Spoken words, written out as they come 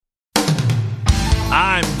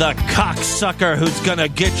I'm the cocksucker who's gonna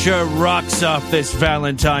get your rocks off this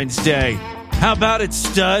Valentine's Day. How about it,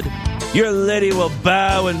 stud? Your lady will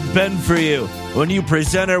bow and bend for you when you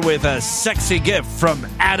present her with a sexy gift from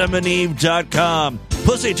AdamandEve.com.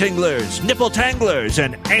 Pussy tinglers, nipple tanglers,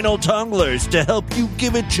 and anal tonglers to help you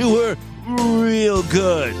give it to her real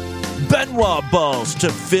good. Benoit balls to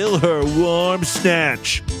fill her warm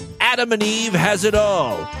snatch. Adam and Eve has it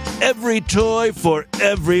all. Every toy for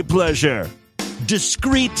every pleasure.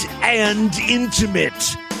 Discreet and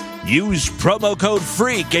intimate. Use promo code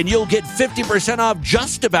FREAK and you'll get 50% off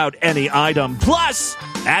just about any item. Plus,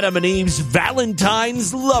 Adam and Eve's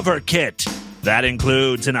Valentine's Lover Kit. That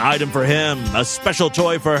includes an item for him, a special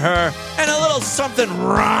toy for her, and a little something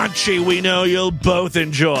raunchy we know you'll both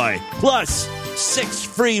enjoy. Plus, 6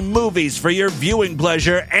 free movies for your viewing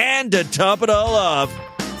pleasure, and to top it all off,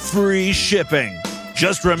 free shipping.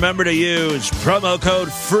 Just remember to use promo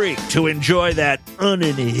code FREAK to enjoy that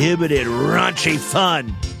uninhibited raunchy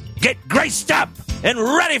fun. Get graced up and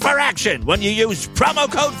ready for action when you use promo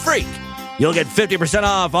code FREAK. You'll get 50%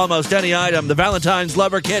 off almost any item, the Valentine's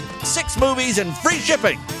Lover Kit, 6 movies, and free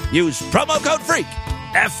shipping. Use promo code FREAK,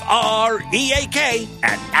 F-R-E-A-K,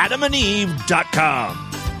 at AdamandEve.com.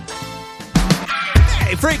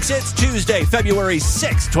 Hey, Freaks, it's Tuesday, February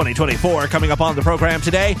 6, 2024. Coming up on the program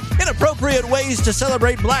today, inappropriate ways to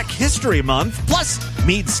celebrate Black History Month, plus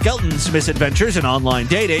meet Skelton's misadventures in online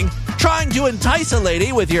dating, trying to entice a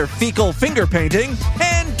lady with your fecal finger painting,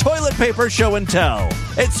 and toilet paper show and tell.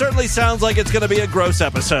 It certainly sounds like it's going to be a gross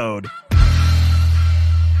episode.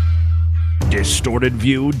 Distorted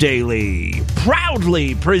View Daily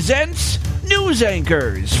proudly presents news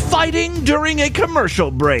anchors fighting during a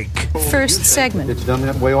commercial break. First segment. It's done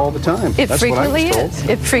that way all the time. It frequently is.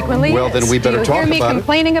 It frequently is. Well, then we better talk about it. Do you hear me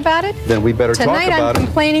complaining about it? Then we better talk about it. Tonight I'm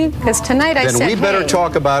complaining because tonight I said, then we better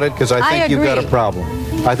talk about it because I think you've got a problem.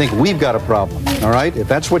 I think we've got a problem, all right? If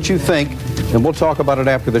that's what you think, then we'll talk about it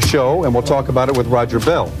after the show, and we'll talk about it with Roger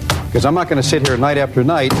Bell. Because I'm not going to sit here night after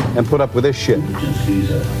night and put up with this shit.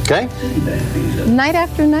 Okay? Night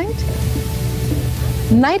after night?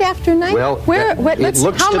 Night after night? Well, it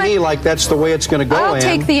looks to me like that's the way it's going to go, I'll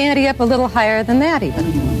take the ante up a little higher than that, even.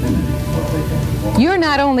 You're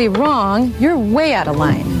not only wrong, you're way out of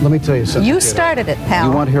line. Let me tell you something. You started it, pal.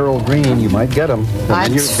 You want Harold Green, you might get him.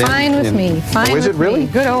 It's fine with me. Fine is with it really?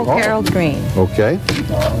 me. Good old Harold Green. Okay.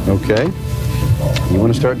 You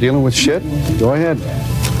want to start dealing with shit? Go ahead.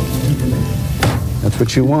 That's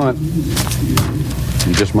what you want.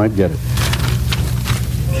 You just might get it.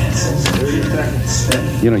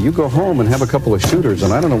 You know, you go home and have a couple of shooters,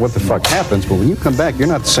 and I don't know what the fuck happens, but when you come back, you're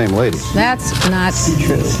not the same lady. That's not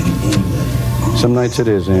true. Some nights it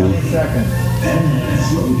is, Ann.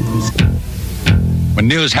 When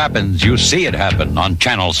news happens, you see it happen on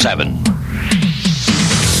Channel 7.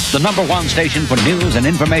 The #1 station for news and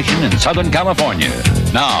information in Southern California.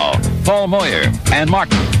 Now, Paul Moyer, Ann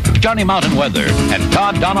Martin, Johnny Mountain Weather, and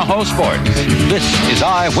Todd Donahoe Sports. This is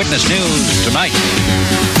Eyewitness News Tonight.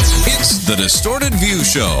 It's the Distorted View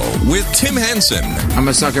Show with Tim Henson. I'm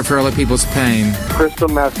a sucker for other people's pain. Crystal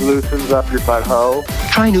meth loosens up your butthole.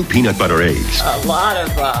 Try new peanut butter eggs. A lot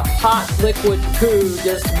of hot liquid poo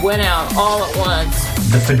just went out all at once.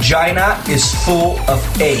 The vagina is full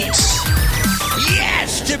of eggs.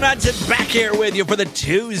 Yes, Tim Henson back here with you for the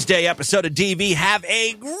Tuesday episode of DV. Have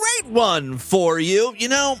a great one for you. You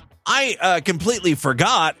know, I completely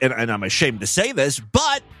forgot, and I'm ashamed to say this,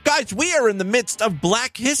 but guys, we are in the midst of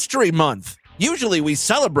Black History Month. Usually we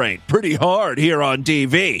celebrate pretty hard here on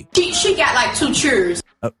DV. She got like 2 cheers.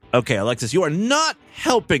 Okay, Alexis, you are not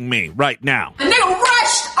helping me right now. The nigga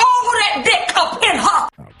rushed all that dick up in her.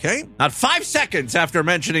 Okay, not 5 seconds after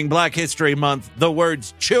mentioning Black History Month, the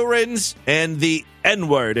words children's and the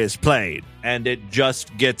N-word is played, and it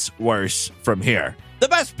just gets worse from here. The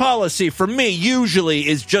best policy for me usually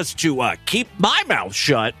is just to keep my mouth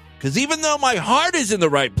shut, because even though my heart is in the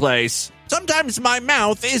right place, sometimes my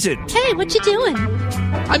mouth isn't. Hey, what you doing?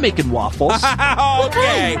 I'm making waffles.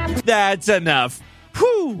 Okay, that's enough.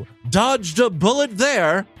 Whew, dodged a bullet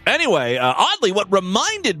there. Anyway, oddly, what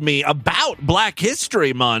reminded me about Black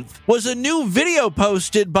History Month was a new video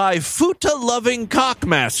posted by Futa-loving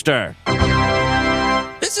Cockmaster.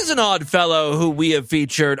 This is an odd fellow who we have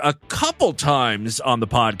featured a couple times on the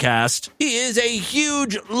podcast. He is a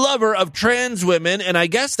huge lover of trans women, and I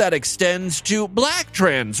guess that extends to black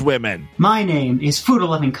trans women. My name is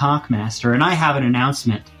Futa-loving Cockmaster, and I have an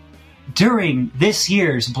announcement. During this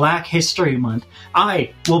year's Black History Month,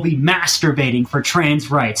 I will be masturbating for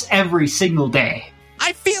trans rights every single day.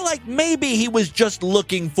 I feel like maybe he was just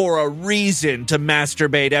looking for a reason to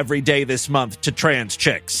masturbate every day this month to trans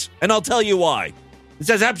chicks. And I'll tell you why. This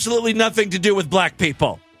has absolutely nothing to do with black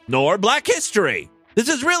people, nor black history. This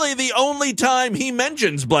is really the only time he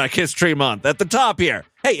mentions Black History Month at the top here.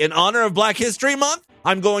 Hey, in honor of Black History Month,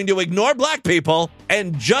 I'm going to ignore black people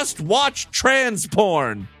and just watch trans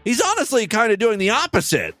porn. He's honestly kind of doing the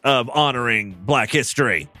opposite of honoring black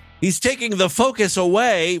history. He's taking the focus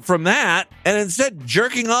away from that and instead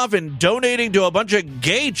jerking off and donating to a bunch of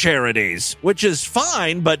gay charities, which is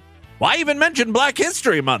fine, but why even mention Black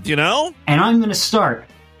History Month, you know? And I'm going to start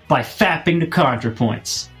by fapping to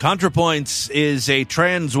ContraPoints. ContraPoints is a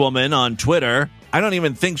trans woman on Twitter. I don't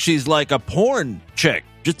even think she's like a porn chick.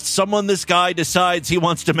 Just someone this guy decides he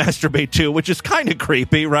wants to masturbate to, which is kind of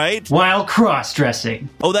creepy, right? While cross-dressing.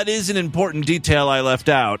 Oh, that is an important detail I left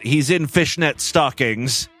out. He's in fishnet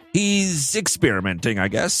stockings. He's experimenting, I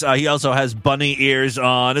guess. He also has bunny ears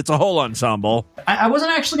on. It's a whole ensemble. I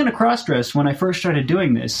wasn't actually going to cross-dress when I first started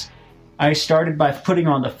doing this. I started by putting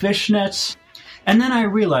on the fishnets, and then I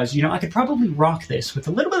realized, I could probably rock this with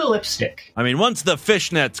a little bit of lipstick. I mean, once the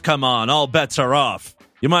fishnets come on, all bets are off.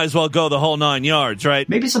 You might as well go the whole 9 yards, right?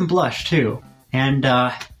 Maybe some blush, too. And,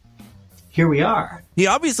 here we are. He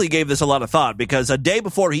obviously gave this a lot of thought because a day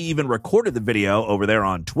before he even recorded the video over there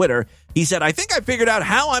on Twitter, he said, I think I figured out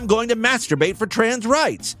how I'm going to masturbate for trans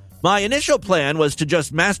rights. My initial plan was to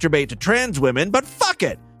just masturbate to trans women, but fuck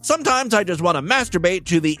it. Sometimes I just want to masturbate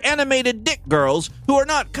to the animated dick girls who are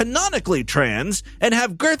not canonically trans and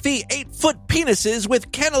have girthy 8-foot penises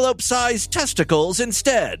with cantaloupe-sized testicles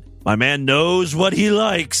instead. My man knows what he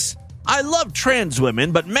likes. I love trans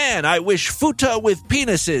women, but man, I wish futa with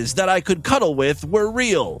penises that I could cuddle with were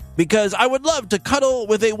real. Because I would love to cuddle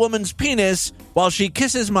with a woman's penis while she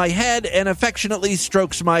kisses my head and affectionately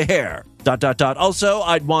strokes my hair. ... Also,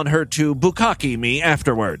 I'd want her to bukkake me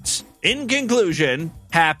afterwards. In conclusion,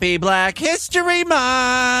 happy Black History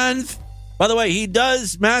Month! By the way, he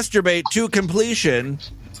does masturbate to completion,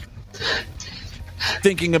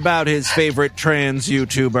 thinking about his favorite trans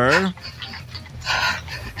YouTuber.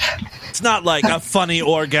 It's not like a funny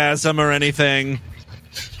orgasm or anything.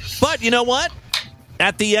 But you know what?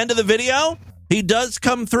 At the end of the video, he does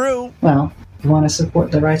come through. Well, you want to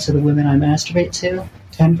support the rights of the women I masturbate to?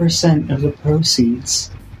 10% of the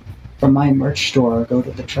proceeds from my merch store go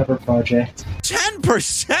to the Trevor Project.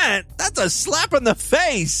 10%? That's a slap in the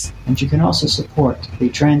face! And you can also support the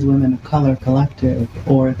Trans Women of Color Collective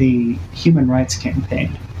or the Human Rights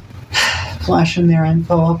Campaign. Flashing their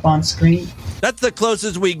info up on screen. That's the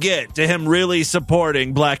closest we get to him really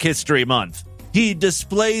supporting Black History Month. He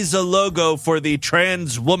displays a logo for the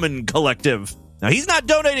Trans Woman Collective. Now, he's not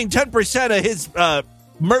donating 10% of his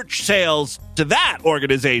merch sales to that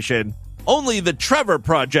organization. Only the Trevor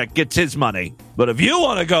Project gets his money. But if you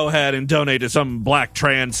want to go ahead and donate to some black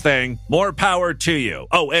trans thing, more power to you.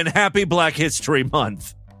 Oh, and happy Black History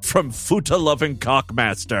Month from Futa-loving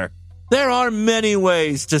Cockmaster. There are many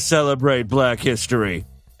ways to celebrate black history.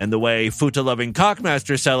 And the way Futa-loving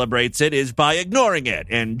Cockmaster celebrates it is by ignoring it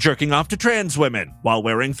and jerking off to trans women while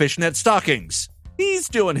wearing fishnet stockings. He's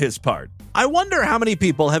doing his part. I wonder how many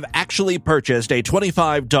people have actually purchased a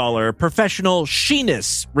 $25 professional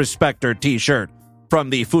Sheenus Respecter t-shirt from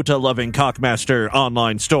the Futa-loving Cockmaster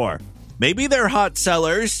online store. Maybe they're hot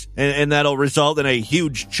sellers, and that'll result in a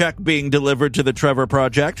huge check being delivered to the Trevor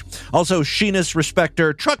Project. Also, Sheenus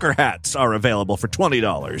Respecter trucker hats are available for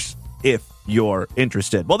 $20. If you're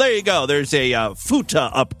interested. Well, there you go. There's a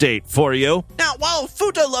Futa update for you. Now, while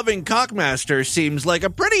Futa-loving Cockmaster seems like a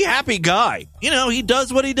pretty happy guy, he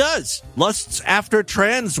does what he does. Lusts after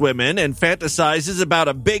trans women and fantasizes about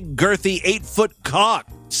a big, girthy 8-foot cock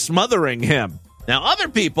smothering him. Now, other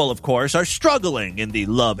people, of course, are struggling in the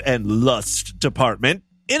love and lust department.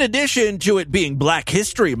 In addition to it being Black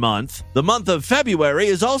History Month, the month of February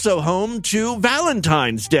is also home to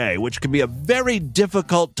Valentine's Day, which can be a very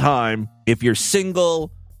difficult time if you're single,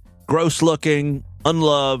 gross-looking,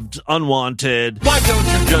 unloved, unwanted. Why don't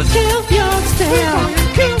you just kill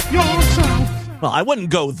yourself? Well, I wouldn't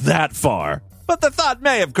go that far, but the thought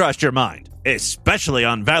may have crossed your mind, especially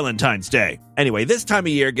on Valentine's Day. Anyway, this time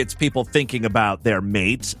of year gets people thinking about their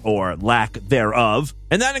mate or lack thereof.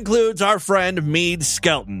 And that includes our friend Meade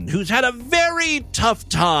Skelton, who's had a very tough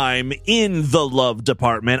time in the love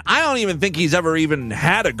department. I don't even think he's ever even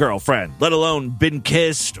had a girlfriend, let alone been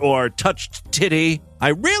kissed or touched titty. I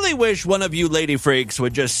really wish one of you lady freaks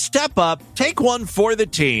would just step up, take one for the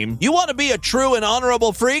team. You want to be a true and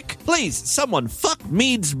honorable freak? Please, someone fuck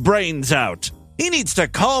Meade's brains out. He needs to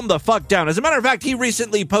calm the fuck down. As a matter of fact, he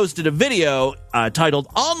recently posted a video titled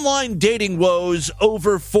Online Dating Woes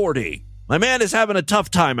Over 40. My man is having a tough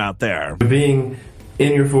time out there. Being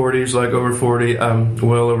in your 40s, like over 40. I'm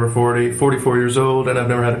well over 40, 44 years old, and I've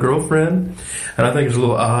never had a girlfriend. And I think it's a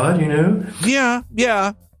little odd, you know?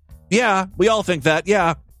 Yeah, we all think that,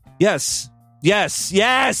 yeah. Yes.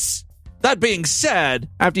 That being said,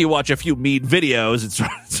 after you watch a few Mead videos, it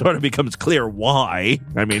sort of becomes clear why.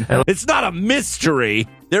 I mean, it's not a mystery.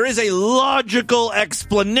 There is a logical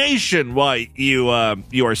explanation why you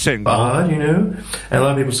are single. Odd, you know? And a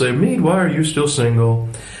lot of people say, Mead, why are you still single?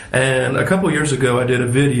 And a couple years ago, I did a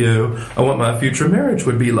video on what my future marriage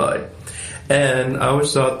would be like. And I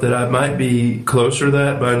always thought that I might be closer to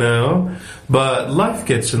that by now, but life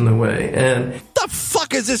gets in the way. And the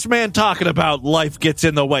fuck is this man talking about? Life gets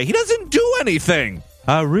in the way. He doesn't do anything.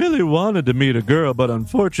 I really wanted to meet a girl, but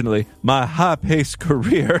unfortunately, my high-paced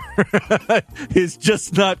career is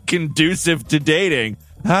just not conducive to dating.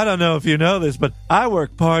 I don't know if you know this, but I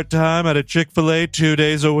work part-time at a Chick-fil-A 2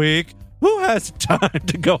 days a week. Who has time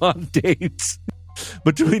to go on dates?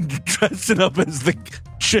 Between dressing up as the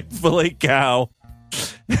Chick-fil-A cow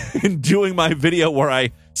and doing my video where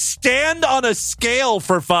I stand on a scale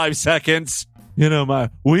for 5 seconds. You know,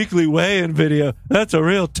 my weekly weigh-in video, that's a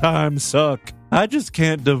real time suck. I just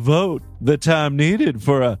can't devote the time needed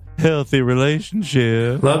for a healthy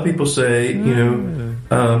relationship. A lot of people say, you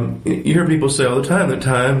hear people say all the time that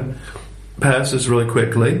time passes really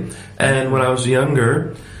quickly. And when I was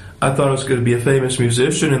younger, I thought I was going to be a famous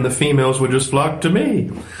musician and the females would just flock to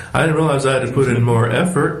me. I didn't realize I had to put in more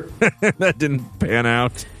effort. That didn't pan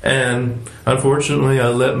out. And unfortunately, I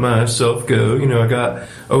let myself go. You know, I got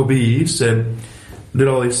obese and did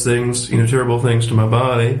all these things, terrible things to my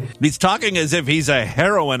body. He's talking as if he's a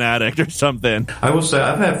heroin addict or something. I will say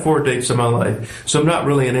I've had 4 dates in my life, so I'm not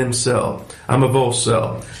really an incel. I'm a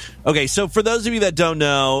volcel. Okay, so for those of you that don't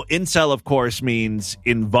know, incel, of course, means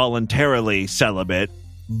involuntarily celibate.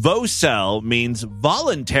 Vocel means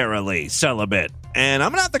voluntarily celibate. And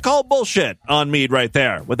I'm going to have to call bullshit on Mead right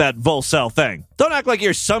there with that Volcel thing. Don't act like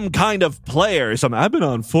you're some kind of player or something. I've been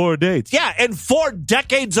on 4 dates. Yeah, and 4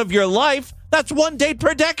 decades of your life, that's 1 date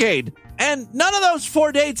per decade. And none of those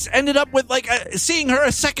 4 dates ended up with, seeing her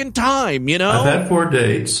a second time, you know? I've had 4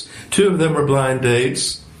 dates. 2 of them were blind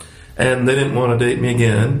dates, and they didn't want to date me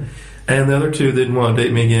again. And the other 2 didn't want to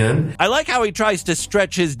date me again. I like how he tries to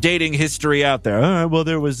stretch his dating history out there. All right, well,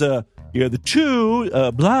 there was the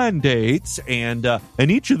 2 blind dates, and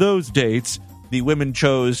each of those dates, the women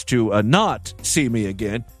chose to not see me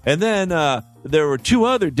again. And then there were 2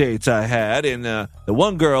 other dates I had, and the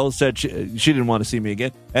one girl said she didn't want to see me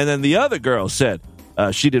again, and then the other girl said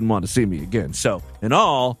she didn't want to see me again. So, in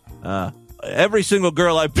all, every single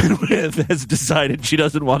girl I've been with has decided she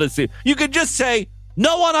doesn't want to see. You could just say,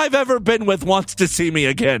 no one I've ever been with wants to see me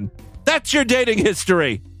again. That's your dating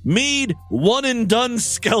history. Mead, one and done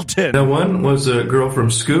skeleton. Now, one was a girl from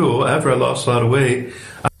school. After I lost a lot of weight,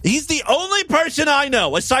 he's the only person I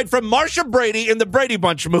know, aside from Marsha Brady in the Brady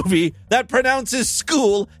Bunch movie, that pronounces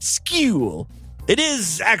school skewel. It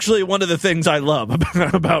is actually one of the things I love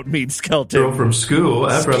about Mead Skeleton. Girl from school.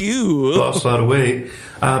 After I lost a lot of weight,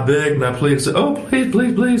 I begged and I pleaded, said, "Oh,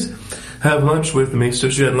 please, have lunch with me." So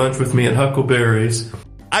she had lunch with me at Huckleberry's.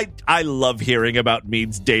 I love hearing about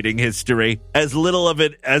Mead's dating history. As little of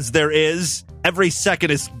it as there is, every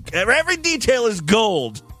detail is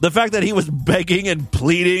gold. The fact that he was begging and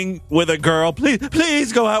pleading with a girl,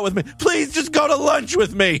 please go out with me. Please just go to lunch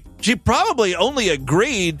with me. She probably only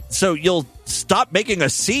agreed so you'll stop making a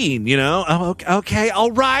scene, you know? Oh, okay,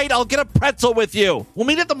 all right, I'll get a pretzel with you. We'll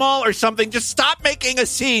meet at the mall or something. Just stop making a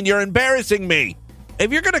scene. You're embarrassing me.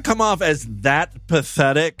 If you're going to come off as that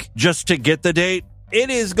pathetic just to get the date, it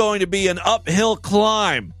is going to be an uphill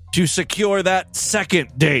climb to secure that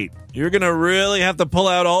second date. You're going to really have to pull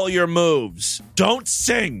out all your moves. Don't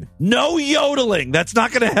sing. No yodeling. That's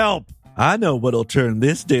not going to help. I know what'll turn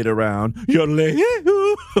this date around. Yodeling.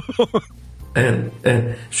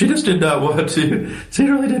 And she just did not want to. She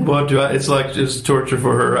really didn't want to. It's like just torture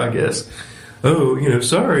for her, I guess. Oh,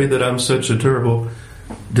 sorry that I'm such a terrible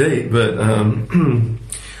date, but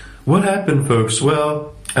what happened, folks?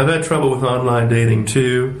 Well, I've had trouble with online dating,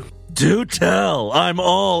 too. Do tell. I'm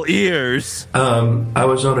all ears. I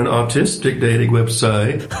was on an autistic dating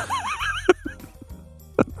website.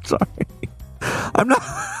 Sorry. I'm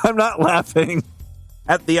not laughing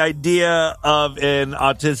at the idea of an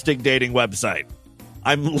autistic dating website.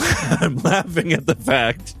 I'm laughing at the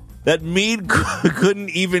fact that Mead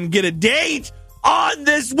couldn't even get a date on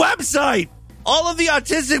this website. All of the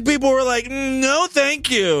autistic people were like, no,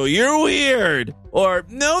 thank you, you're weird. Or,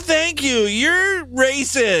 no, thank you, you're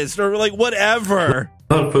racist. Or, whatever.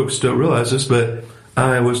 A lot of folks don't realize this, but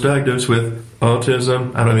I was diagnosed with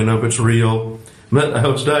autism. I don't even know if it's real. But I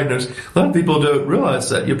was diagnosed. A lot of people don't realize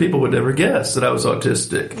that. People would never guess that I was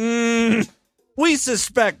autistic. We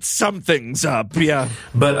suspect something's up, yeah.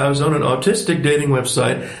 But I was on an autistic dating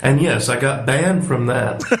website, and yes, I got banned from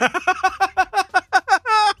that.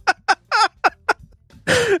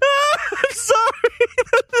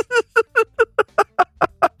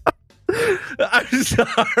 I'm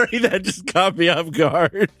sorry, that just caught me off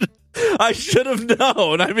guard. I should have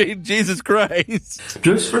known. I mean, Jesus Christ.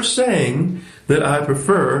 Just for saying that I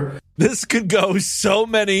prefer... This could go so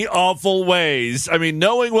many awful ways. I mean,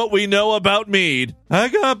 knowing what we know about Meade, I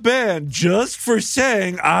got banned just for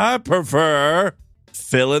saying I prefer...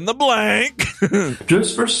 Fill in the blank.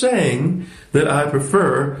 Just for saying that I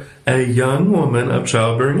prefer a young woman of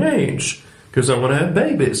childbearing age. Because I want to have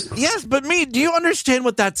babies. Yes, but Meade, do you understand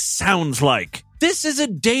what that sounds like? This is a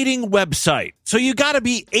dating website, so you gotta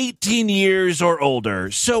be 18 years or older.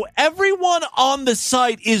 So everyone on the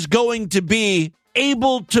site is going to be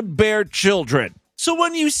able to bear children. So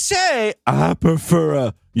when you say, I prefer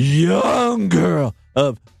a young girl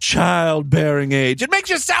of childbearing age, it makes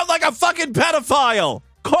you sound like a fucking pedophile.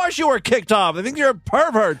 Of course you were kicked off. I think you're a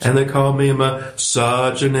pervert. And they call me a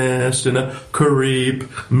misogynist and a creep,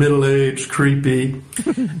 middle-aged creepy.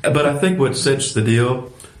 But I think what cinched the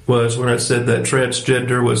deal was when I said that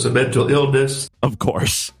transgender was a mental illness. Of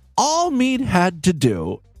course. All Meade had to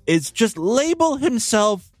do is just label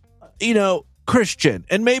himself, Christian,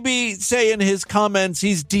 and maybe say in his comments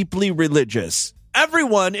he's deeply religious.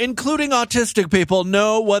 Everyone, including autistic people,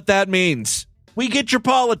 know what that means. We get your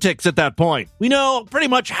politics at that point. We know pretty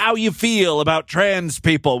much how you feel about trans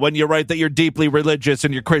people when you write that you're deeply religious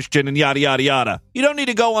and you're Christian and yada, yada, yada. You don't need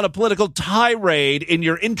to go on a political tirade in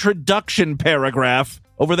your introduction paragraph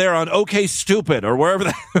over there on OK Stupid or wherever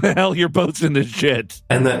the hell you're posting this shit.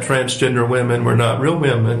 And that transgender women were not real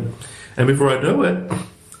women. And before I know it,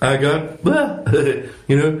 I got,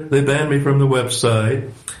 they banned me from the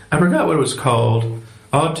website. I forgot what it was called.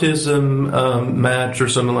 Autism match or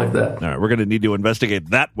something like that. All right, we're going to need to investigate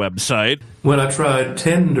that website. When I tried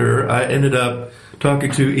Tinder, I ended up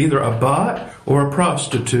talking to either a bot or a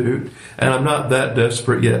prostitute, and I'm not that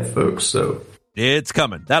desperate yet, folks, so... It's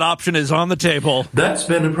coming. That option is on the table. That's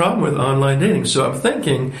been the problem with online dating, so I'm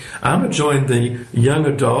thinking I'm going to join the young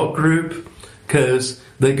adult group, because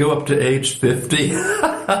they go up to age 50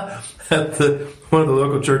 at one of the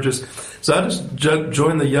local churches. So I just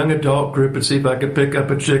joined the young adult group and see if I could pick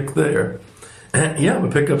up a chick there. And yeah, I'm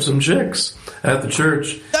going to pick up some chicks at the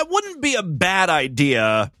church. That wouldn't be a bad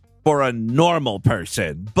idea for a normal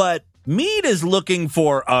person, but Meade is looking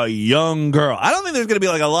for a young girl. I don't think there's going to be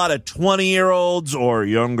like a lot of 20-year-olds or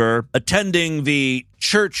younger attending the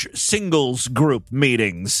church singles group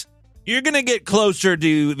meetings. You're going to get closer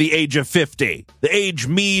to the age of 50, the age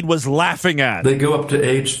Meade was laughing at. They go up to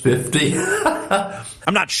age 50.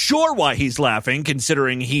 I'm not sure why he's laughing,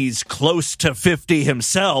 considering he's close to 50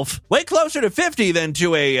 himself. Way closer to 50 than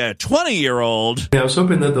to a 20-year-old. Yeah, I was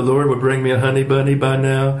hoping that the Lord would bring me a honey bunny by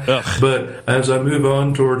now. Ugh. But as I move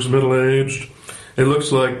on towards middle-aged, it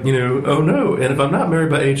looks like, oh no. And if I'm not married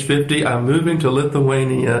by age 50, I'm moving to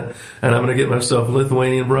Lithuania, and I'm going to get myself a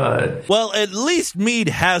Lithuanian bride. Well, at least Meade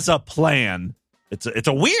has a plan. It's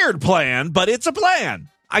a weird plan, but it's a plan.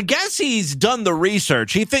 I guess he's done the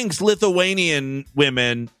research. He thinks Lithuanian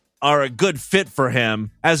women are a good fit for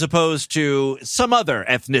him, as opposed to some other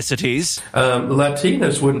ethnicities.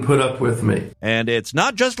 Latinas wouldn't put up with me. And it's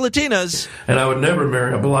not just Latinas. And I would never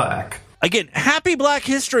marry a black. Again, happy Black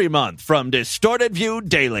History Month from Distorted View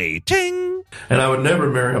Daily. Ting! And I would never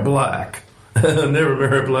marry a black. Never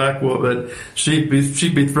marry a black woman. She'd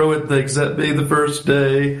be throwing things at me the first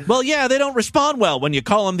day. Well, yeah, they don't respond well when you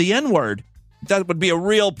call them the N-word. That would be a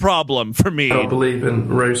real problem for me. I don't believe in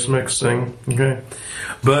race mixing, okay?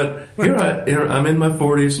 But here I'm in my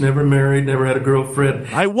 40s, never married, never had a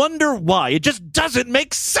girlfriend. I wonder why. It just doesn't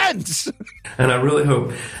make sense. And I really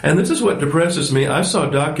hope. And this is what depresses me. I saw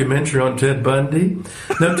a documentary on Ted Bundy.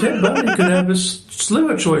 Now, Ted Bundy could have a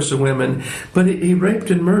slew of choice of women, but he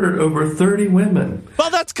raped and murdered over 30 women.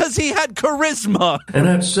 Well, that's because he had charisma. And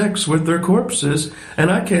had sex with their corpses,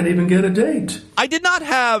 and I can't even get a date. I did not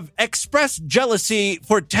have expressed jealousy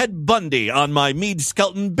for Ted Bundy on my Meade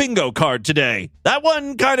Skelton bingo card today. That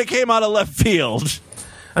one kind of came out of left field.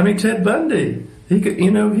 I mean, Ted Bundy,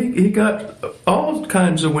 he got all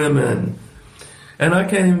kinds of women. And I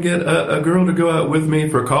can't even get a girl to go out with me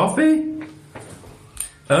for coffee?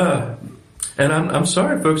 And I'm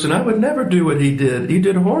sorry, folks, and I would never do what he did. He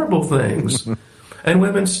did horrible things. And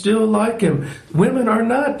women still like him. Women are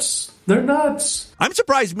nuts. They're nuts. I'm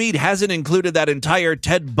surprised Meade hasn't included that entire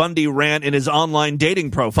Ted Bundy rant in his online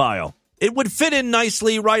dating profile. It would fit in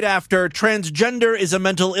nicely right after transgender is a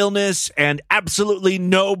mental illness and absolutely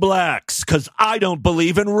no blacks, because I don't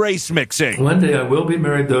believe in race mixing. One day I will be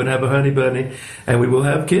married, though, and have a honey bunny, and we will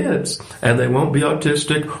have kids, and they won't be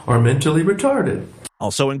autistic or mentally retarded.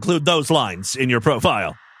 Also include those lines in your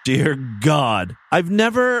profile. Dear God, I've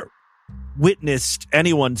never witnessed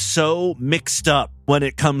anyone so mixed up when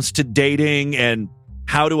it comes to dating and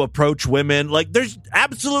how to approach women. Like, there's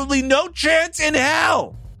absolutely no chance in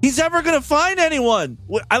hell he's ever going to find anyone.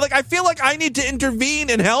 I feel like I need to intervene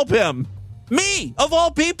and help him. Me, of all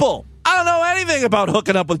people. I don't know anything about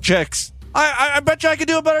hooking up with chicks. I bet you I could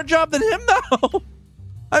do a better job than him, though.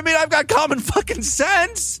 I mean, I've got common fucking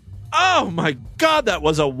sense. Oh, my God, that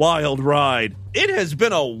was a wild ride. It has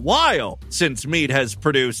been a while since Mead has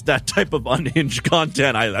produced that type of unhinged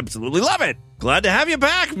content. I absolutely love it. Glad to have you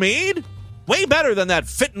back, Mead. Way better than that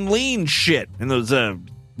fit and lean shit in those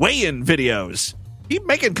weigh-in videos. Keep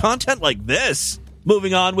making content like this.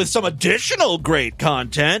 Moving on with some additional great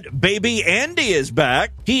content, Baby Andy is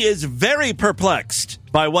back. He is very perplexed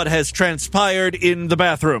by what has transpired in the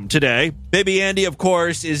bathroom today. Baby Andy, of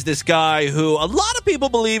course, is this guy who a lot of people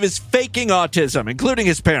believe is faking autism, including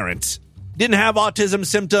his parents. Didn't have autism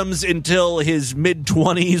symptoms until his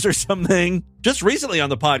mid-20s or something. Just recently on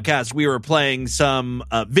the podcast, we were playing some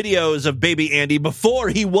videos of Baby Andy before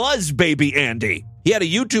he was Baby Andy. He had a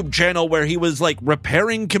YouTube channel where he was, like,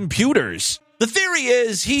 repairing computers. The theory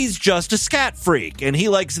is he's just a scat freak, and he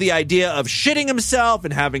likes the idea of shitting himself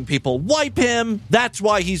and having people wipe him. That's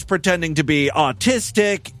why he's pretending to be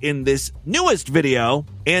autistic. In this newest video,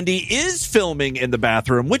 Andy is filming in the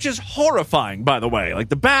bathroom, which is horrifying, by the way. Like,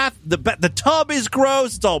 the tub is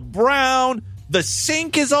gross, it's all brown, the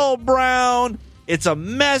sink is all brown, it's a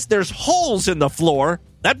mess, there's holes in the floor.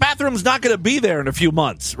 That bathroom's not going to be there in a few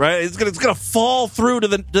months, right? It's going to fall through to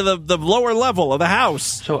the lower level of the house.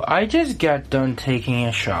 So I just got done taking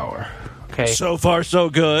a shower. Okay. So far,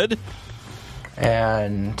 so good.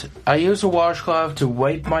 And I use a washcloth to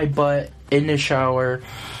wipe my butt in the shower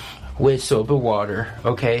with soap and water.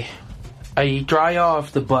 Okay. I dry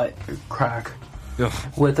off the butt crack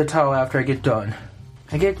with a towel after I get done.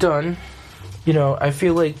 I get done. You know, I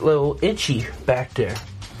feel like a little itchy back there,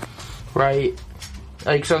 right?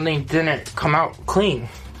 Like something didn't come out clean.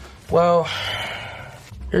 Well,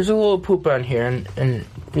 there's a little poop on here, and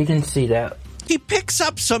you can see that. He picks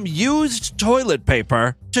up some used toilet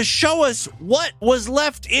paper to show us what was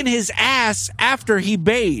left in his ass after he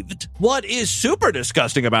bathed. What is super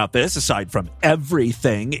disgusting about this, aside from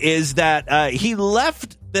everything, is that he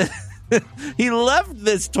left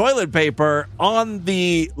this toilet paper on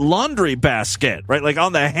the laundry basket, right? Like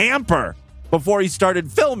on the hamper before he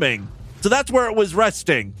started filming. So that's where it was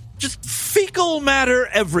resting. Just fecal matter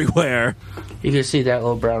everywhere. You can see that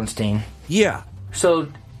little brown stain. Yeah. So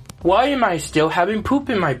why am I still having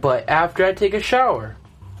poop in my butt after I take a shower?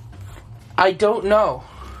 I don't know.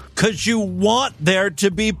 'Cause you want there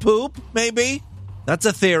to be poop, maybe? That's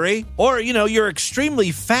a theory. Or, you know, you're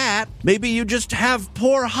extremely fat. Maybe you just have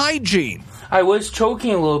poor hygiene. I was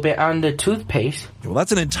choking a little bit on the toothpaste. Well,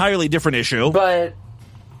 that's an entirely different issue. But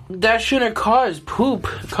that shouldn't cause poop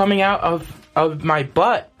coming out of my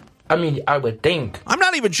butt. I mean, I would think. I'm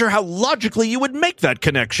not even sure how logically you would make that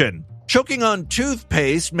connection. Choking on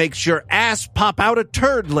toothpaste makes your ass pop out a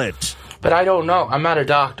turdlet. But I don't know. I'm not a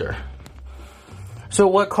doctor. So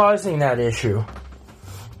what causing that issue?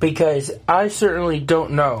 Because I certainly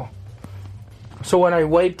don't know. So when I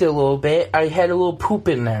wiped it a little bit, I had a little poop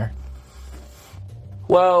in there.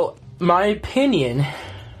 Well, my opinion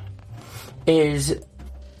is,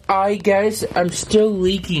 I guess I'm still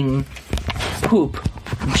leaking poop,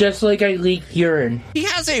 just like I leak urine. He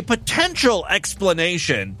has a potential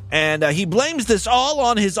explanation, and he blames this all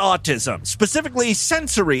on his autism, specifically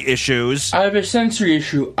sensory issues. I have a sensory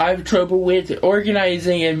issue. I have trouble with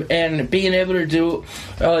organizing and being able to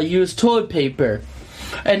use toilet paper.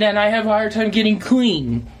 And then I have a hard time getting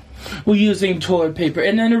clean with using toilet paper.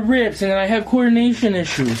 And then it rips, and then I have coordination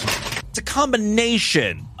issues. It's a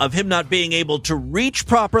combination of him not being able to reach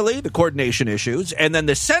properly, the coordination issues, and then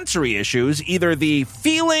the sensory issues, either the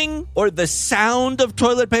feeling or the sound of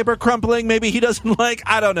toilet paper crumpling, maybe he doesn't like,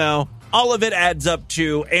 I don't know. All of it adds up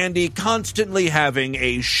to Andy constantly having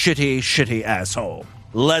a shitty asshole.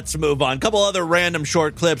 Let's move on. Couple other random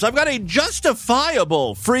short clips. I've got a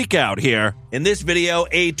justifiable freak out here. In this video,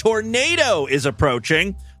 a tornado is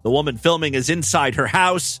approaching. The woman filming is inside her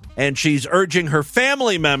house, and she's urging her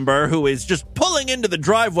family member, who is just pulling into the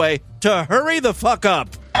driveway, to hurry the fuck up.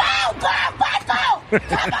 Oh, girl, Michael!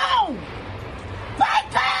 Come on!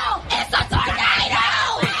 Michael! It's a tornado!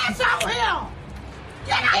 It's on him!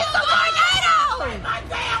 It's a tornado! My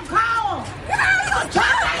damn car!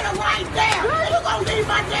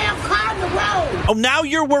 Oh, now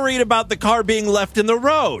you're worried about the car being left in the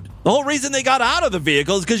road. The whole reason they got out of the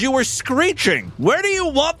vehicle is because you were screeching. Where do you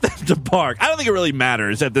want them to park? I don't think it really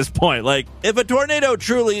matters at this point. Like, if a tornado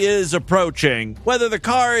truly is approaching, whether the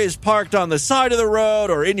car is parked on the side of the road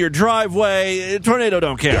or in your driveway, a tornado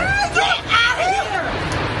don't care. Get out of here!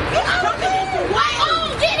 Get out of here!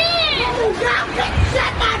 Get in!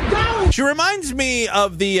 Shut my door! She reminds me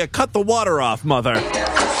of the cut the water off mother. Cut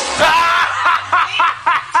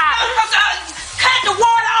the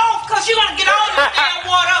water off because you want to get all the damn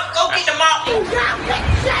water up. Go get the mop.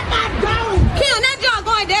 Shut my door! Kim, that dog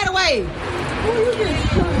going that way.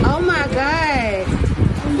 Oh my God.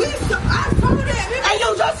 I told that. Hey, you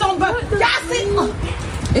just somebody. Y'all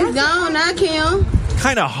see? It's gone now, Kim.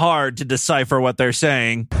 Kind of hard to decipher what they're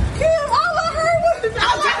saying. Kim, all I heard was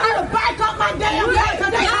I was trying to back up my damn leg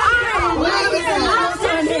because they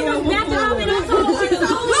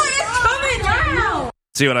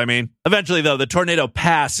See what I mean? Eventually, though, the tornado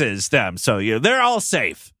passes them, so they're all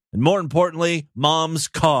safe. And more importantly, Mom's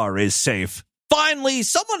car is safe. Finally,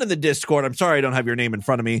 someone in the Discord, I'm sorry I don't have your name in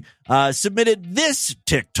front of me, submitted this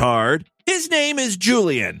TikTard. His name is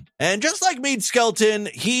Julian. And just like Mead Skelton,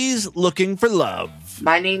 he's looking for love.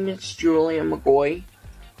 My name is Julian McGoy.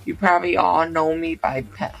 You probably all know me by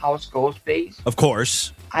Pet House Ghostface. Of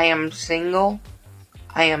course. I am single.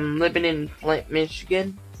 I am living in Flint,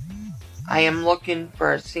 Michigan. I am looking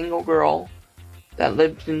for a single girl that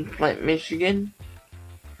lives in Flint, Michigan.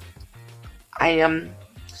 I am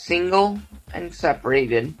single and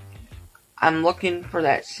separated. I'm looking for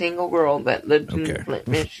that single girl that lives in Flint,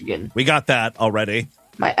 Michigan. We got that already.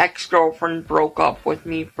 My ex-girlfriend broke up with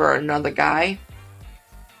me for another guy.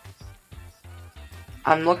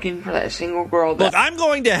 I'm looking for that single girl that... Look, I'm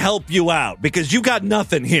going to help you out because you got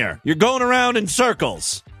nothing here. You're going around in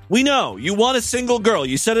circles. We know you want a single girl.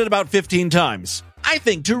 You said it about 15 times. I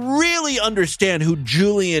think to really understand who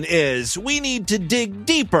Julian is, we need to dig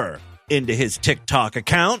deeper into his TikTok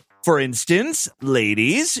account. For instance,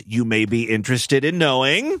 ladies, you may be interested in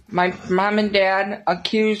knowing... My mom and dad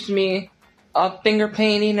accused me of finger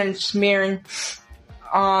painting and smearing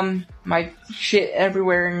my shit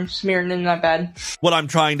everywhere and smearing in my bed. What I'm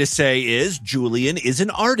trying to say is Julian is an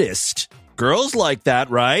artist. Girls like that,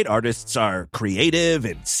 right? Artists are creative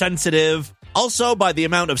and sensitive. Also, by the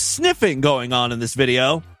amount of sniffing going on in this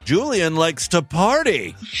video, Julian likes to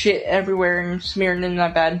party. Shit everywhere and smearing in my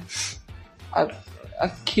bed.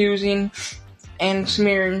 Accusing and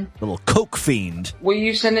smearing. Little coke fiend. Will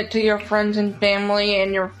you send it to your friends and family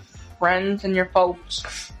and your friends and your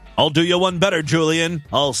folks? I'll do you one better, Julian.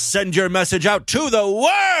 I'll send your message out to the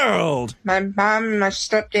world. My mom and my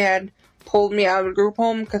stepdad pulled me out of the group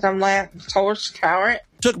home because I'm lactose intolerant.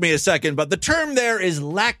 Took me a second, but the term there is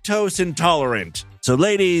lactose intolerant. So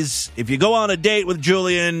ladies, if you go on a date with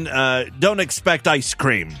Julian, don't expect ice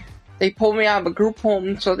cream. They pulled me out of a group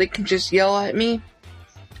home so they can just yell at me.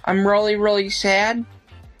 I'm really, really sad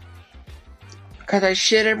because I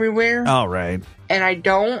shit everywhere. All right. And I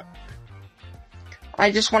don't. I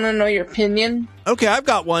just want to know your opinion. Okay, I've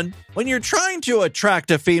got one. When you're trying to attract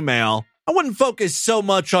a female, I wouldn't focus so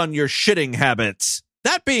much on your shitting habits.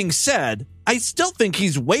 That being said, I still think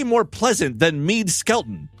he's way more pleasant than Mead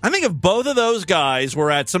Skelton. I think if both of those guys were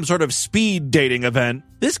at some sort of speed dating event,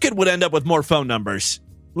 this kid would end up with more phone numbers.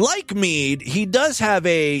 Like Mead, he does have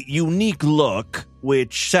a unique look,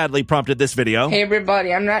 which sadly prompted this video. Hey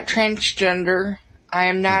everybody, I'm not transgender. I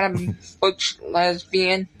am not a butch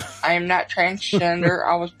lesbian. I am not transgender.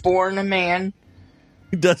 I was born a man.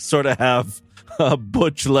 He does sort of have a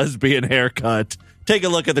butch lesbian haircut. Take a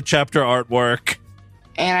look at the chapter artwork.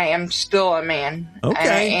 And I am still a man. Okay. And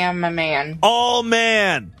I am a man. All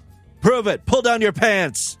man. Prove it. Pull down your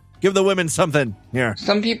pants. Give the women something. Here.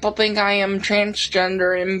 Some people think I am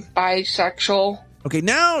transgender and bisexual. Okay,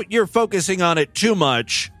 now you're focusing on it too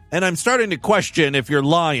much, and I'm starting to question if you're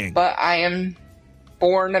lying. But I am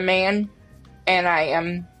born a man, and I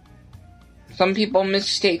am... Some people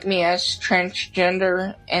mistake me as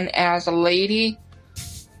transgender and as a lady,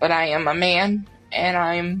 but I am a man, and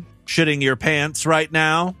I'm... Shitting your pants right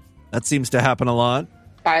now? That seems to happen a lot.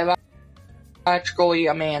 Biologically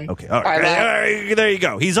a man. Okay, all right. There you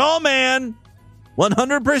go. He's all man.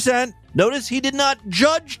 100%. Notice he did not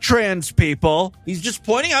judge trans people. He's just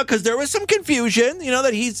pointing out because there was some confusion,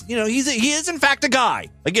 that he is in fact a guy.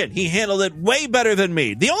 Again, he handled it way better than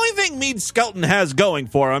Mead. The only thing Mead Skelton has going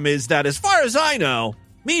for him is that, as far as I know,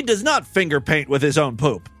 Mead does not finger paint with his own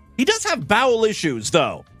poop. He does have bowel issues,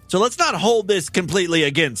 though. So let's not hold this completely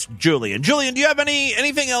against Julian. Julian, do you have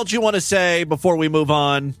anything else you want to say before we move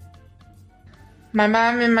on? My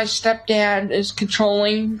mom and my stepdad is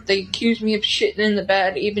controlling. They accuse me of shitting in the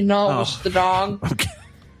bed, even though it was the dog. Okay.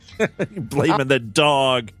 You're blaming the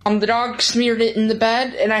dog. The dog smeared it in the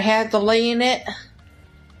bed, and I had to lay in it.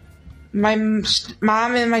 My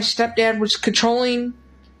mom and my stepdad was controlling,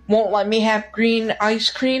 won't let me have green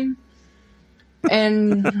ice cream.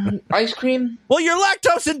 And ice cream. Well, you're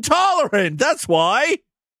lactose intolerant. That's why.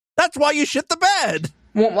 That's why you shit the bed.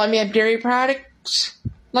 Won't let me have dairy products.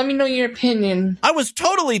 Let me know your opinion. I was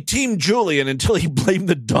totally Team Julian until he blamed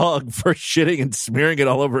the dog for shitting and smearing it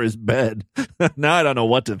all over his bed. Now I don't know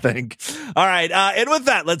what to think. All right, and with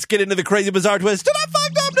that, let's get into the crazy, bizarre twist and I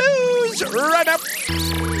fucked up news right now.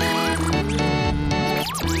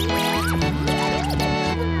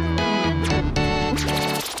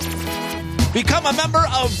 Become a member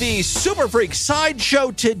of the Super Freak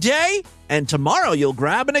Sideshow today, and tomorrow you'll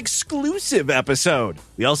grab an exclusive episode.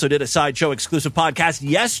 We also did a Sideshow exclusive podcast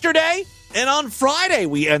yesterday, and on Friday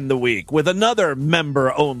we end the week with another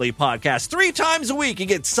member-only podcast. 3 times a week you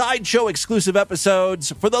get Sideshow exclusive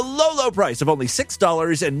episodes for the low price of only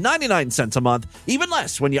 $6.99 a month, even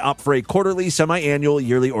less when you opt for a quarterly, semi-annual,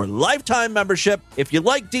 yearly, or lifetime membership. If you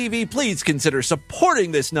like DV, please consider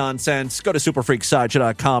supporting this nonsense. Go to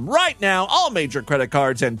superfreaksideshow.com right now. All major credit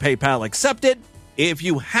cards and PayPal accepted. If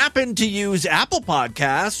you happen to use Apple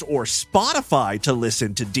Podcasts or Spotify to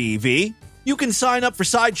listen to DV, you can sign up for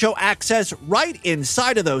Sideshow access right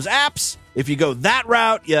inside of those apps. If you go that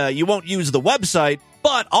route, you won't use the website,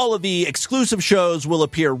 but all of the exclusive shows will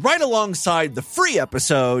appear right alongside the free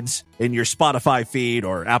episodes in your Spotify feed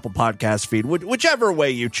or Apple Podcast feed, whichever way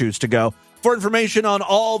you choose to go. For information on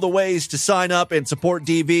all the ways to sign up and support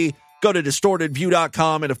DV, go to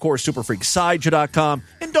distortedview.com and, of course, superfreaksideshow.com.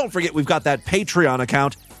 And don't forget, we've got that Patreon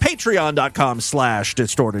account,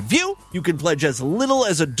 patreon.com/distortedview. You can pledge as little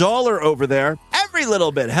as $1 over there. Every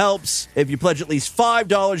little bit helps. If you pledge at least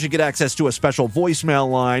 $5, you get access to a special voicemail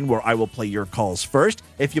line where I will play your calls first.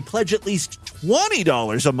 If you pledge at least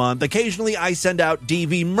 $20 a month, occasionally I send out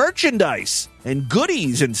DV merchandise and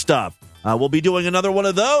goodies and stuff. We'll be doing another one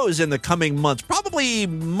of those in the coming months, probably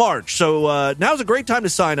March. So now's a great time to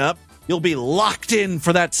sign up. You'll be locked in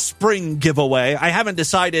for that spring giveaway. I haven't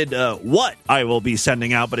decided what I will be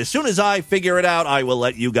sending out, but as soon as I figure it out, I will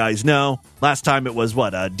let you guys know. Last time it was,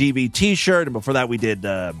 a DV t-shirt, and before that we did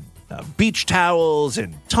beach towels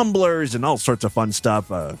and tumblers and all sorts of fun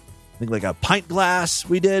stuff. I think like a pint glass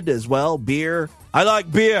we did as well, beer. I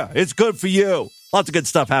like beer. It's good for you. Lots of good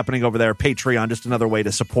stuff happening over there. Patreon, just another way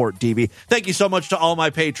to support DV. Thank you so much to all my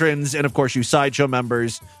patrons and, of course, you Sideshow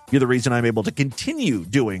members. You're the reason I'm able to continue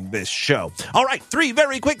doing this show. All right, 3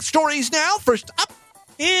 very quick stories now. First up,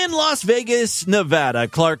 in Las Vegas, Nevada,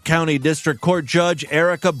 Clark County District Court Judge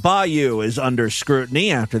Erica Bayou is under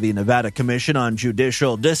scrutiny after the Nevada Commission on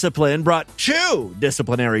Judicial Discipline brought 2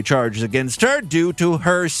 disciplinary charges against her due to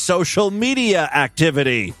her social media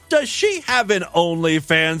activity. Does she have an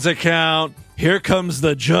OnlyFans account? Here comes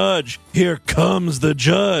the judge. Here comes the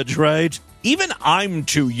judge, right? Even I'm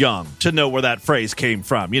too young to know where that phrase came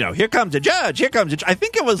from. Here comes a judge. Here comes a judge. I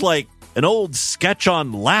think it was like an old sketch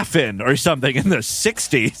on Laugh-In or something in the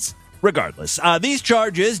 60s. Regardless, these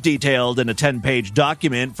charges, detailed in a 10-page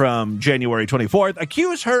document from January 24th,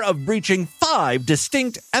 accuse her of breaching 5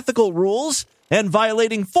 distinct ethical rules and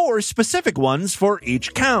violating 4 specific ones for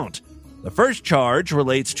each count. The first charge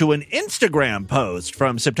relates to an Instagram post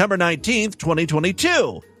from September 19th,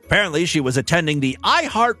 2022. Apparently, she was attending the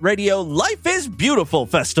iHeartRadio Life is Beautiful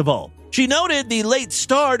festival. She noted the late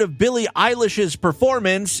start of Billie Eilish's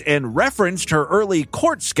performance and referenced her early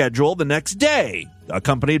court schedule the next day,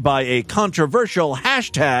 accompanied by a controversial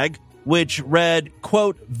hashtag which read,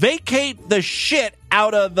 quote, "vacate the shit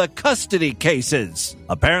out of the custody cases."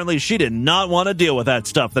 Apparently, she did not want to deal with that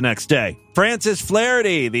stuff the next day. Francis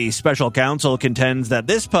Flaherty, the special counsel, contends that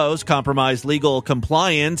this post compromised legal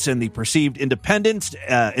compliance and the perceived independence,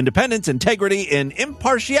 integrity, and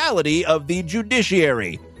impartiality of the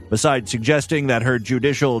judiciary, besides suggesting that her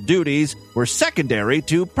judicial duties were secondary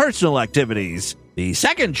to personal activities. The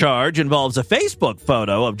second charge involves a Facebook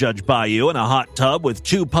photo of Judge Bayou in a hot tub with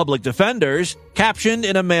 2 public defenders, captioned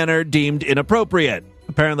in a manner deemed inappropriate.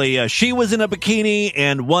 Apparently, she was in a bikini,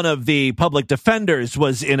 and one of the public defenders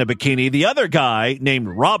was in a bikini. The other guy, named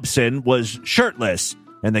Robson, was shirtless.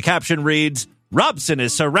 And the caption reads, "Robson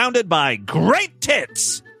is surrounded by great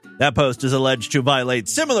tits." That post is alleged to violate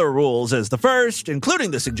similar rules as the first,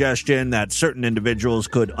 including the suggestion that certain individuals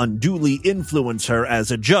could unduly influence her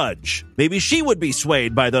as a judge. Maybe she would be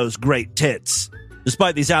swayed by those great tits.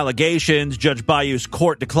 Despite these allegations, Judge Bayou's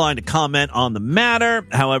court declined to comment on the matter.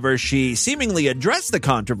 However, she seemingly addressed the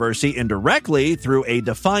controversy indirectly through a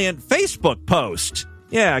defiant Facebook post.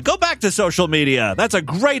 Yeah, go back to social media. That's a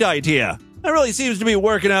great idea. That really seems to be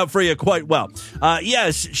working out for you quite well.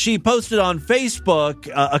 Yes, she posted on Facebook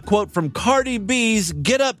a quote from Cardi B's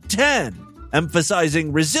Get Up 10,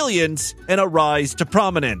 emphasizing resilience and a rise to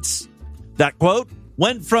prominence. That quote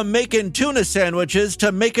went from making tuna sandwiches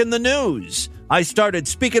to making the news. I started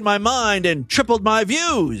speaking my mind and tripled my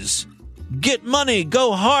views. Get money,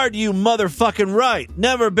 go hard, you motherfucking right.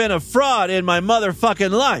 Never been a fraud in my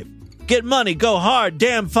motherfucking life. Get money, go hard,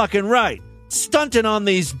 damn fucking right. Stunting on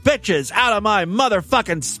these bitches out of my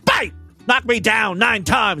motherfucking spite. Knock me down 9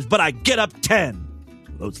 times, but I get up 10.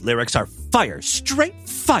 Those lyrics are fire, straight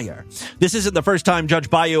fire. This isn't the first time Judge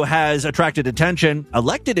Bayou has attracted attention.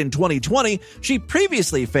 Elected in 2020, she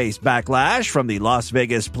previously faced backlash from the Las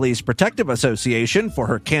Vegas Police Protective Association for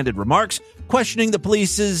her candid remarks, questioning the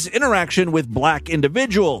police's interaction with black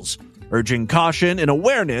individuals, urging caution and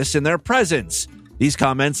awareness in their presence. These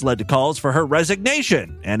comments led to calls for her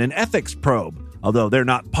resignation and an ethics probe, although they're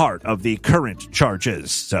not part of the current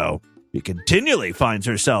charges. So she continually finds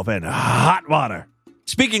herself in hot water.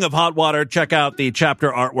 Speaking of hot water, check out the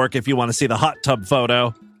chapter artwork if you want to see the hot tub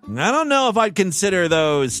photo. I don't know if I'd consider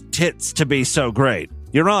those tits to be so great.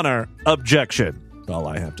 Your Honor, objection. That's all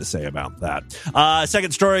I have to say about that.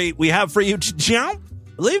 Second story we have for you today. I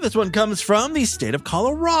believe this one comes from the state of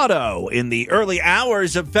Colorado. In the early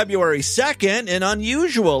hours of February 2nd, an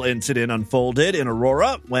unusual incident unfolded in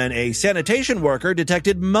Aurora when a sanitation worker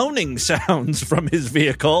detected moaning sounds from his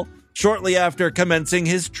vehicle shortly after commencing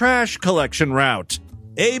his trash collection route.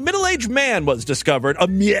 A middle-aged man was discovered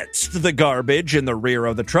amidst the garbage in the rear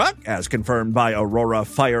of the truck, as confirmed by Aurora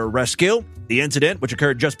Fire Rescue. The incident, which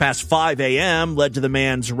occurred just past 5 a.m., led to the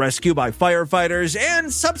man's rescue by firefighters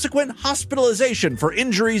and subsequent hospitalization for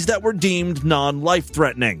injuries that were deemed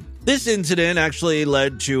non-life-threatening. This incident actually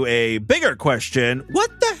led to a bigger question.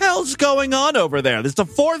 What the hell's going on over there? This is the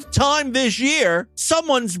 4th time this year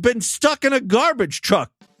someone's been stuck in a garbage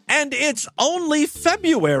truck, and it's only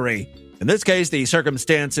February. In this case, the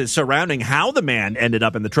circumstances surrounding how the man ended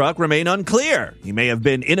up in the truck remain unclear. He may have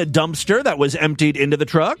been in a dumpster that was emptied into the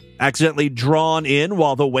truck, accidentally drawn in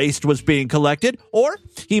while the waste was being collected, or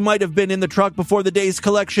he might have been in the truck before the day's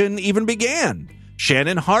collection even began.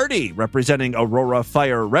 Shannon Hardy, representing Aurora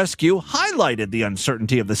Fire Rescue, highlighted the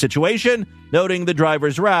uncertainty of the situation, noting the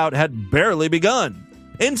driver's route had barely begun.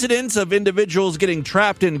 Incidents of individuals getting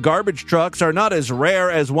trapped in garbage trucks are not as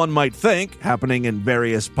rare as one might think, happening in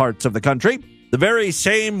various parts of the country. The very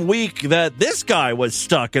same week that this guy was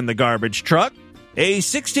stuck in the garbage truck, a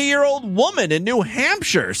 60-year-old woman in New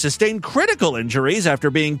Hampshire sustained critical injuries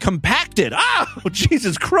after being compacted. Oh,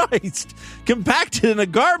 Jesus Christ! Compacted in a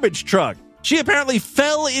garbage truck. She apparently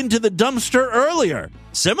fell into the dumpster earlier.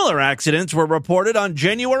 Similar accidents were reported on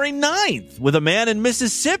January 9th, with a man in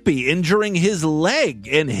Mississippi injuring his leg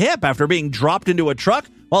and hip after being dropped into a truck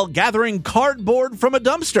while gathering cardboard from a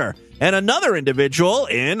dumpster. And another individual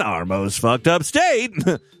in our most fucked up state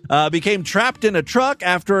became trapped in a truck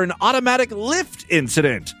after an automatic lift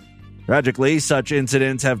incident. Tragically, such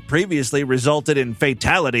incidents have previously resulted in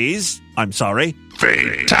fatalities. I'm sorry.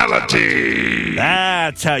 Fatality!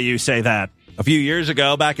 That's how you say that. A few years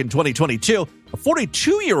ago, back in 2022, a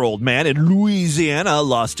 42-year-old man in Louisiana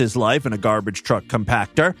lost his life in a garbage truck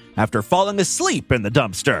compactor after falling asleep in the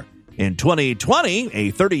dumpster. In 2020,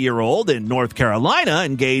 a 30-year-old in North Carolina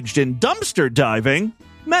engaged in dumpster diving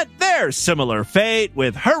met their similar fate,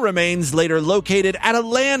 with her remains later located at a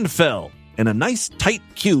landfill in a nice tight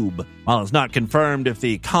cube. While it's not confirmed if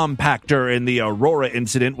the compactor in the Aurora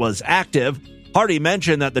incident was active, Hardy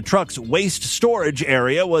mentioned that the truck's waste storage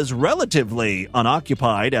area was relatively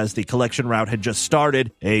unoccupied as the collection route had just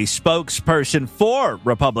started. A spokesperson for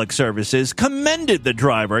Republic Services commended the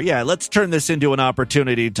driver. Yeah, let's turn this into an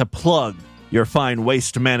opportunity to plug your fine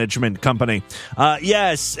waste management company.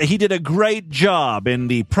 Yes, he did a great job in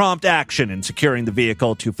the prompt action in securing the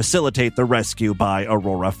vehicle to facilitate the rescue by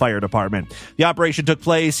Aurora Fire Department. The operation took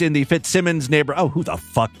place in the Fitzsimmons neighborhood. Oh, who the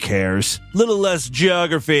fuck cares? Little less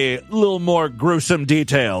geography, little more gruesome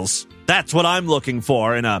details. That's what I'm looking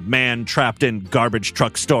for in a man trapped in garbage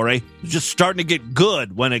truck story. It was just starting to get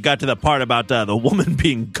good when it got to the part about the woman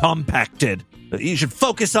being compacted. You should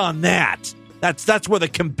focus on that. That's where the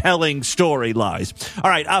compelling story lies.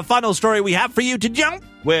 All right, final story we have for you to jump.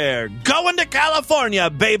 We're going to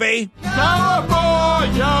California, baby.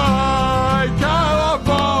 California,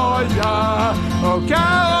 California, oh,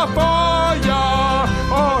 California,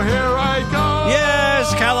 oh, here I go.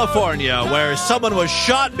 Yes, California. California, where someone was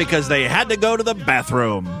shot because they had to go to the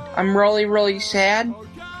bathroom. I'm really, really sad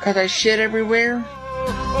because I shit everywhere.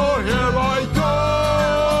 Oh, here I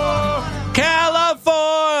go. California!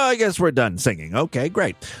 I guess we're done singing. Okay,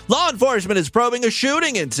 great. Law enforcement is probing a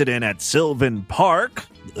shooting incident at Sylvan Park,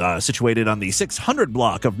 situated on the 600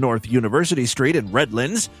 block of North University Street in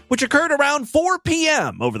Redlands, which occurred around 4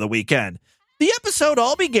 p.m. over the weekend. The episode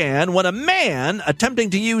all began when a man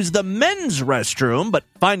attempting to use the men's restroom, but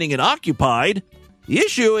finding it occupied. The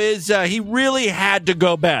issue is he really had to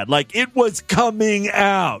go bad, like it was coming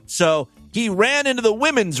out. So he ran into the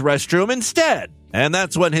women's restroom instead. And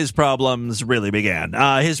that's when his problems really began.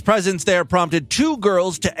 His presence there prompted two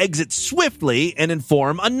girls to exit swiftly and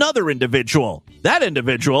inform another individual. That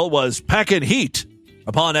individual was packing heat.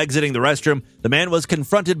 Upon exiting the restroom, the man was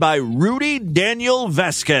confronted by Rudy Daniel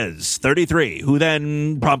Vasquez, 33, who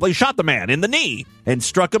then promptly shot the man in the knee and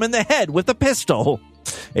struck him in the head with a pistol.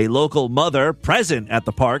 A local mother present at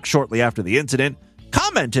the park shortly after the incident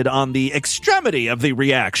commented on the extremity of the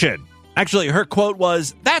reaction. Actually, her quote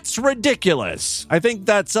was, "That's ridiculous. I think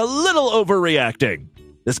that's a little overreacting.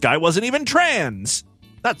 This guy wasn't even trans.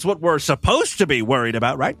 That's what we're supposed to be worried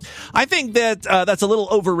about, right? I think that that's a little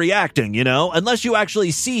overreacting, you know? Unless you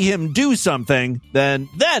actually see him do something, then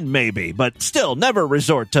maybe, but still never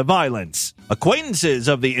resort to violence." Acquaintances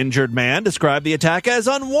of the injured man described the attack as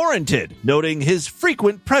unwarranted, noting his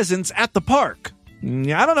frequent presence at the park.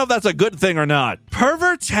 I don't know if that's a good thing or not.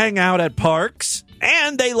 Perverts hang out at parks,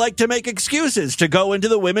 and they like to make excuses to go into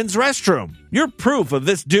the women's restroom. Your proof of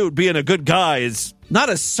this dude being a good guy is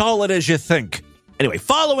not as solid as you think. Anyway,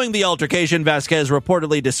 following the altercation, Vasquez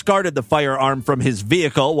reportedly discarded the firearm from his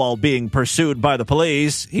vehicle while being pursued by the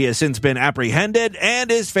police. He has since been apprehended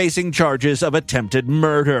and is facing charges of attempted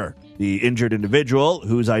murder. The injured individual,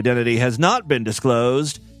 whose identity has not been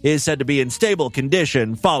disclosed, is said to be in stable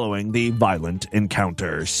condition following the violent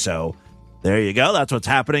encounter. So there you go. That's what's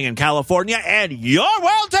happening in California and your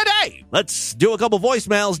world today. Let's do a couple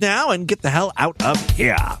voicemails now and get the hell out of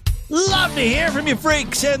here. Love to hear from you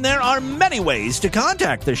freaks, and there are many ways to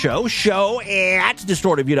contact the show at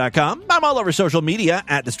distortedview.com. I'm all over social media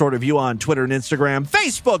at distortedview on Twitter and Instagram,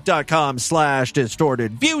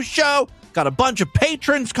 facebook.com/distortedviewshow. Got a bunch of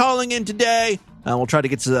patrons calling in today. We'll try to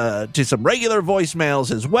get to some regular voicemails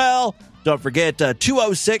as well. Don't forget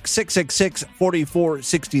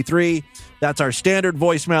 206-666-4463. That's our standard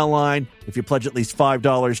voicemail line. If you pledge at least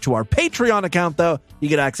 $5 to our Patreon account, though, you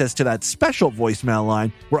get access to that special voicemail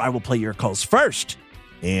line where I will play your calls first.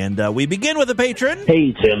 And we begin with a patron.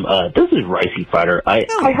 Hey, Tim. This is Ricey Fighter. I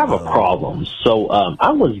have a problem. So I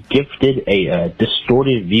was gifted a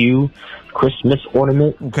Distorted View Christmas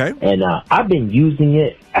ornament. Okay. And I've been using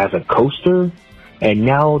it as a coaster. And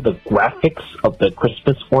now the graphics of the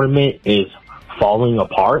Christmas ornament is falling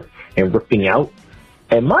apart and ripping out.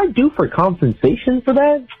 Am I due for compensation for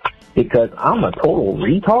that? Because I'm a total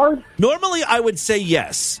retard? Normally, I would say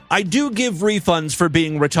yes. I do give refunds for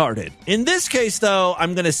being retarded. In this case, though,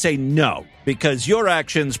 I'm going to say no, because your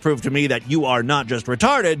actions prove to me that you are not just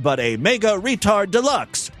retarded, but a mega retard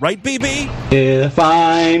deluxe. Right, BB? If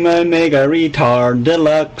I'm a mega retard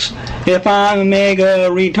deluxe, if I'm a mega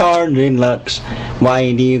retard deluxe,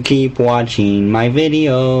 why do you keep watching my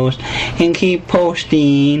videos and keep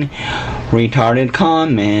posting retarded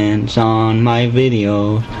comments on my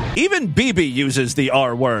videos? Even BB uses the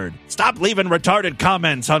R word. Stop leaving retarded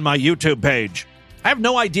comments on my YouTube page. I have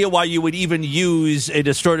no idea why you would even use a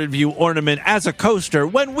Distorted View ornament as a coaster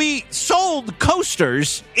when we sold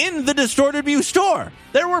coasters in the Distorted View store.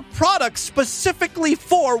 There were products specifically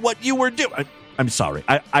for what you were doing. I'm sorry.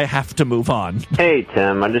 I have to move on. Hey,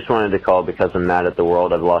 Tim. I just wanted to call because I'm mad at the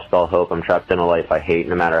world. I've lost all hope. I'm trapped in a life I hate.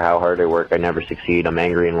 No matter how hard I work, I never succeed. I'm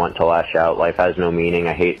angry and want to lash out. Life has no meaning.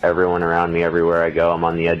 I hate everyone around me everywhere I go. I'm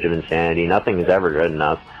on the edge of insanity. Nothing is ever good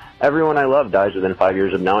enough. Everyone I love dies within 5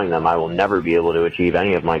 years of knowing them. I will never be able to achieve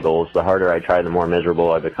any of my goals. The harder I try, the more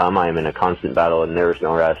miserable I become. I am in a constant battle and there is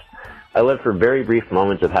no rest. I live for very brief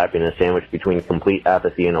moments of happiness sandwiched between complete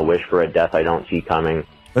apathy and a wish for a death I don't see coming.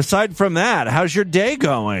 Aside from that, how's your day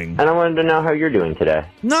going? And I wanted to know how you're doing today.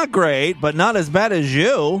 Not great, but not as bad as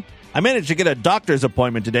you. I managed to get a doctor's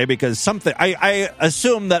appointment today because I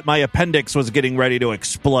assumed that my appendix was getting ready to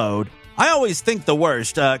explode. I always think the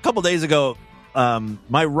worst. A couple days ago,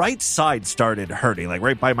 my right side started hurting, like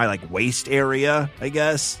right by my waist area, I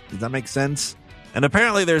guess. Does that make sense? And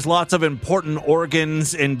apparently there's lots of important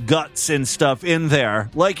organs and guts and stuff in there,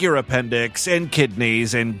 like your appendix and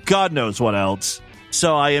kidneys and God knows what else.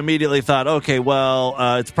 So I immediately thought, okay, well,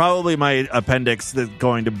 it's probably my appendix that's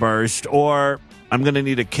going to burst, or I'm going to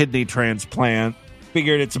need a kidney transplant.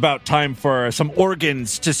 figured it's about time for some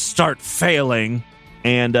organs to start failing.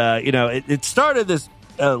 And, it started this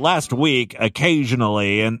last week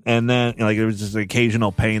occasionally, and then there was just an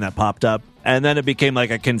occasional pain that popped up. And then it became like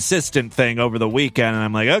a consistent thing over the weekend. And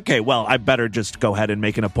I'm like, okay, well, I better just go ahead and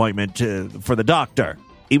make an appointment for the doctor.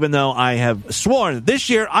 Even though I have sworn that this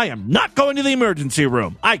year I am not going to the emergency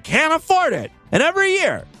room. I can't afford it. And every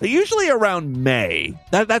year, usually around May,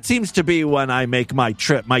 that seems to be when I make my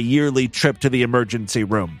yearly trip to the emergency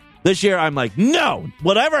room. This year, I'm like, no,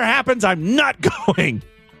 whatever happens, I'm not going.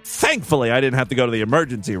 Thankfully, I didn't have to go to the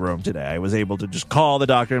emergency room today. I was able to just call the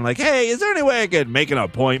doctor and like, hey, is there any way I could make an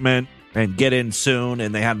appointment and get in soon?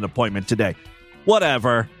 And they had an appointment today.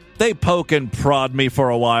 Whatever. They poke and prod me for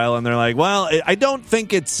a while, and they're like, well, I don't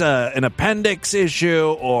think it's an appendix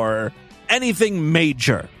issue or anything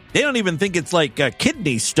major. They don't even think it's like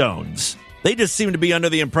kidney stones. They just seem to be under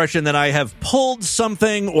the impression that I have pulled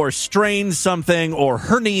something or strained something or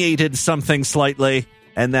herniated something slightly,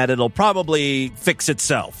 and that it'll probably fix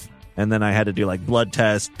itself. And then I had to do like blood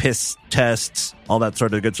tests, piss tests, all that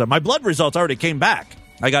sort of good stuff. My blood results already came back.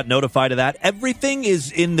 I got notified of that. Everything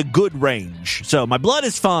is in the good range. So my blood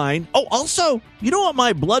is fine. Oh, also, you know what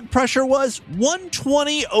my blood pressure was?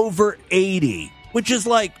 120/80, which is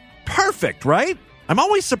like perfect, right? I'm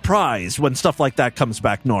always surprised when stuff like that comes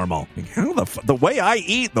back normal. The way I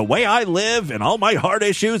eat, the way I live, and all my heart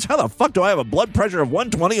issues, how the fuck do I have a blood pressure of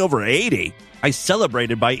 120/80? I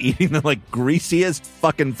celebrated by eating the greasiest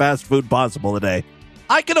fucking fast food possible today.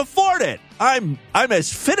 I can afford it. I'm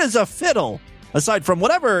as fit as a fiddle, aside from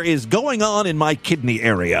whatever is going on in my kidney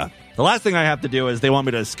area. The last thing I have to do is they want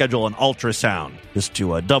me to schedule an ultrasound just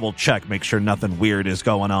to double check, make sure nothing weird is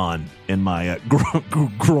going on in my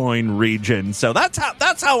groin region. So that's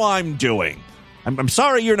how I'm doing. I'm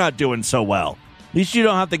sorry you're not doing so well. At least you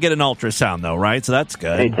don't have to get an ultrasound though, right? So that's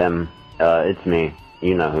good. Hey Tim, it's me.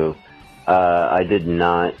 You know who. I did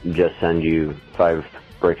not just send you 5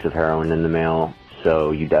 bricks of heroin in the mail,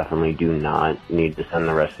 so you definitely do not need to send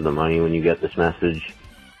the rest of the money when you get this message.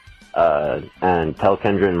 And tell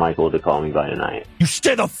Kendra and Michael to call me by tonight. You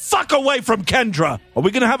stay the fuck away from Kendra! Are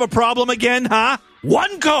we gonna have a problem again, huh?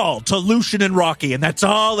 One call to Lucian and Rocky, and that's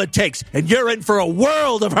all it takes, and you're in for a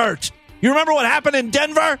world of hurt! You remember what happened in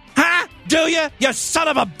Denver? Huh? Do you? You son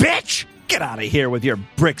of a bitch! Get out of here with your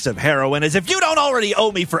bricks of heroin, as if you don't already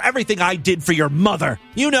owe me for everything I did for your mother.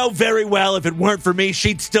 You know very well if it weren't for me,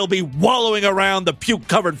 she'd still be wallowing around the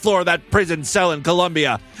puke-covered floor of that prison cell in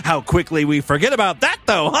Colombia. How quickly we forget about that,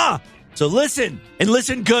 though, huh? So listen, and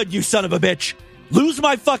listen good, you son of a bitch. Lose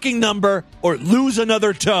my fucking number or lose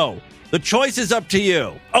another toe. The choice is up to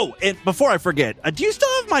you. Oh, and before I forget, do you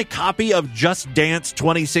still have my copy of Just Dance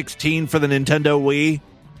 2016 for the Nintendo Wii?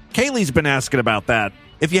 Kaylee's been asking about that.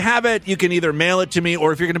 If you have it, you can either mail it to me,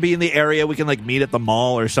 or if you're going to be in the area, we can meet at the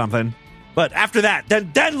mall or something. But after that,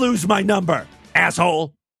 then lose my number,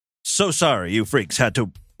 asshole. So sorry you freaks had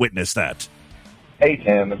to witness that. Hey,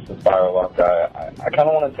 Tim, this is Fire Alarm Guy. I kind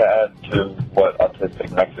of wanted to add to what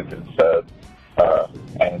Autistic Mexican said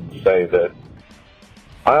and say that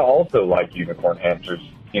I also like unicorn hamsters,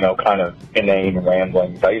 kind of inane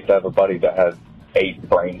ramblings. I used to have a buddy that had 8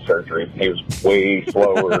 brain surgeries. He was way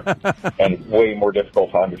slower and way more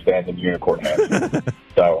difficult to understand than unicorn hamsters.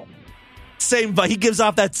 So, he gives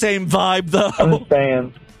off that same vibe, though. I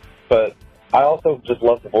understand, but I also just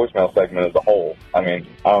love the voicemail segment as a whole. I mean,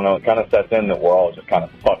 I don't know, it kind of sets in that we're all just kind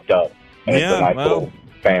of fucked up. And it's a nice little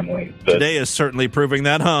family. Today is certainly proving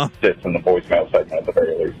that, huh? Sits in the voicemail segment at the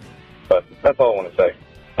very least. But that's all I want to say.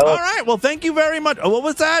 All right, well, thank you very much. What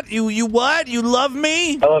was that? You what? You love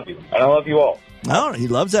me? I love you, and I love you all. Oh, he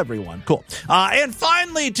loves everyone. Cool. And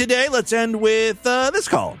finally today, let's end with this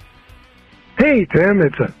call. Hey, Tim,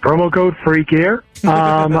 it's a promo code Freak here.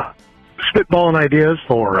 Spitballing ideas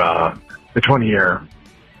for the 20-year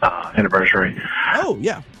anniversary. Oh,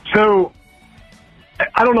 yeah. So,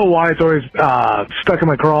 I don't know why it's always stuck in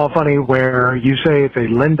my craw funny where you say it's a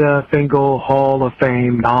Linda Finkel Hall of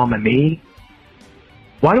Fame nominee.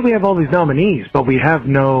 Why do we have all these nominees, but we have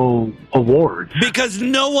no awards? Because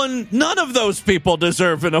none of those people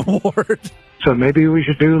deserve an award. So maybe we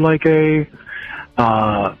should do like a...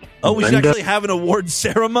 we should actually have an award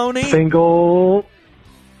ceremony? Finkel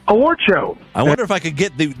award show. I wonder if I could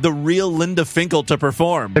get the real Linda Finkel to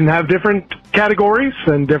perform. And have different categories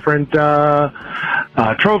and different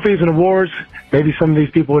trophies and awards. Maybe some of these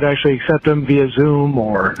people would actually accept them via Zoom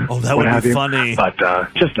or that would be funny. But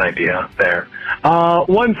just an idea there.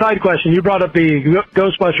 One side question. You brought up the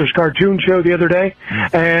Ghostbusters cartoon show the other day.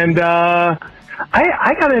 And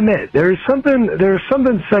I gotta admit, there's something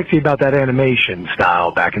sexy about that animation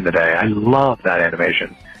style back in the day. I love that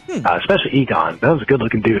animation. Especially Egon. That was a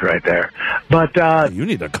good-looking dude right there. But you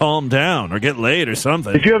need to calm down or get laid or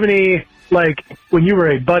something. Did you have any, like, when you were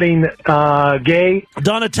a budding gay?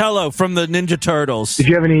 Donatello from the Ninja Turtles. Did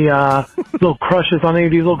you have any little crushes on any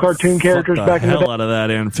of these little cartoon characters back in the day? Hell out of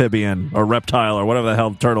that amphibian or reptile or whatever the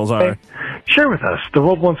hell turtles are. Hey, share with us. The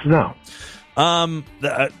world wants to know.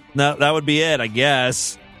 That would be it, I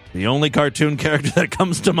guess. The only cartoon character that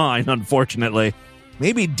comes to mind, unfortunately.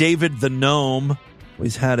 Maybe David the Gnome.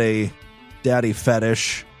 Always had a daddy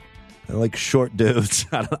fetish. I like short dudes.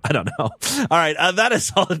 I don't know. All right, that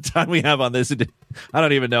is all the time we have on this. I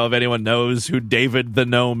don't even know if anyone knows who David the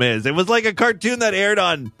Gnome is. It was like a cartoon that aired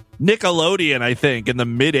on Nickelodeon, I think, in the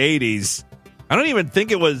mid-'80s. I don't even think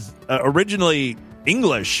it was originally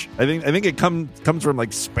English. I think it comes from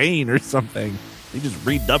like Spain or something. They just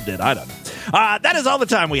redubbed it. I don't know. That is all the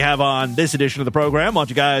time we have on this edition of the program. I want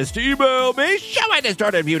you guys to email me,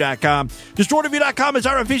 show@distortedview.com. Distortedview.com is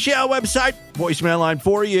our official website. Voicemail line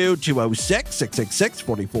for you,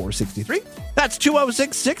 206-666-4463. That's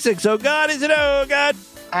 206-660. Oh, God, is it? Oh, God.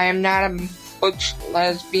 I am not a butch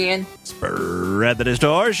lesbian. Spread the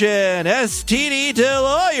distortion. STD. Tell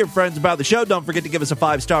all your friends about the show. Don't forget to give us a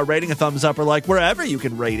 5-star rating, a thumbs up, or like wherever you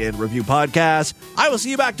can rate and review podcasts. I will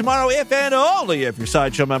see you back tomorrow if and only if you're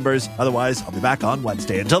Sideshow members. Otherwise, I'll be back on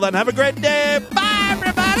Wednesday. Until then, have a great day. Bye,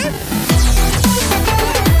 everybody.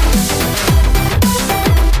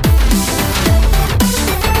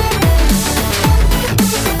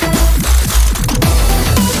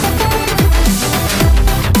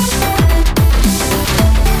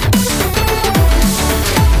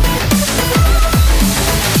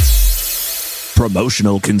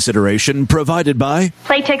 Promotional consideration provided by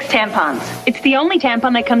Playtex tampons. It's the only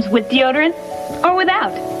tampon that comes with deodorant or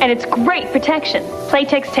without, and it's great protection.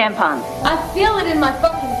 Playtex tampons. I feel it in my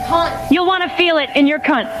fucking cunt. You'll want to feel it in your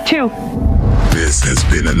cunt, too. This has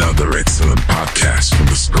been another excellent podcast from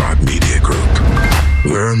the Scribe Media Group.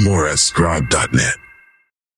 Learn more at scribe.net.